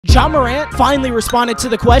Morant finally responded to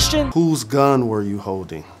the question, "Whose gun were you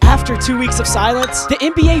holding?" After 2 weeks of silence, the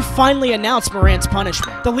NBA finally announced Morant's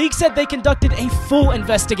punishment. The league said they conducted a full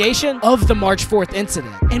investigation of the March 4th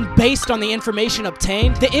incident. And based on the information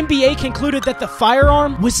obtained, the NBA concluded that the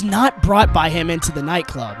firearm was not brought by him into the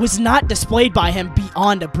nightclub, was not displayed by him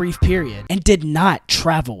beyond a brief period, and did not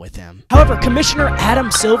travel with him. However, Commissioner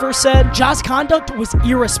Adam Silver said Ja's conduct was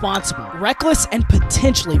irresponsible, reckless, and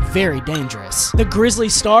potentially very dangerous. The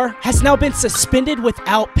Grizzlies star has now been suspended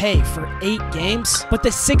without pay for 8 games, but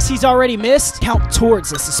the 6 he's already missed count towards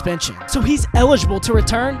the suspension, so he's eligible to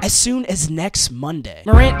return as soon as next Monday.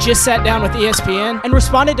 Morant just sat down with ESPN and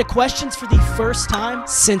responded to questions for the first time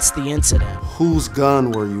since the incident. "Whose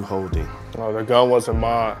gun were you holding?" The gun wasn't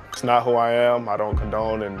mine. It's not who I am. I don't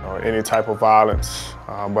condone any type of violence,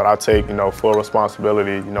 but I take full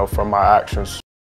responsibility for my actions.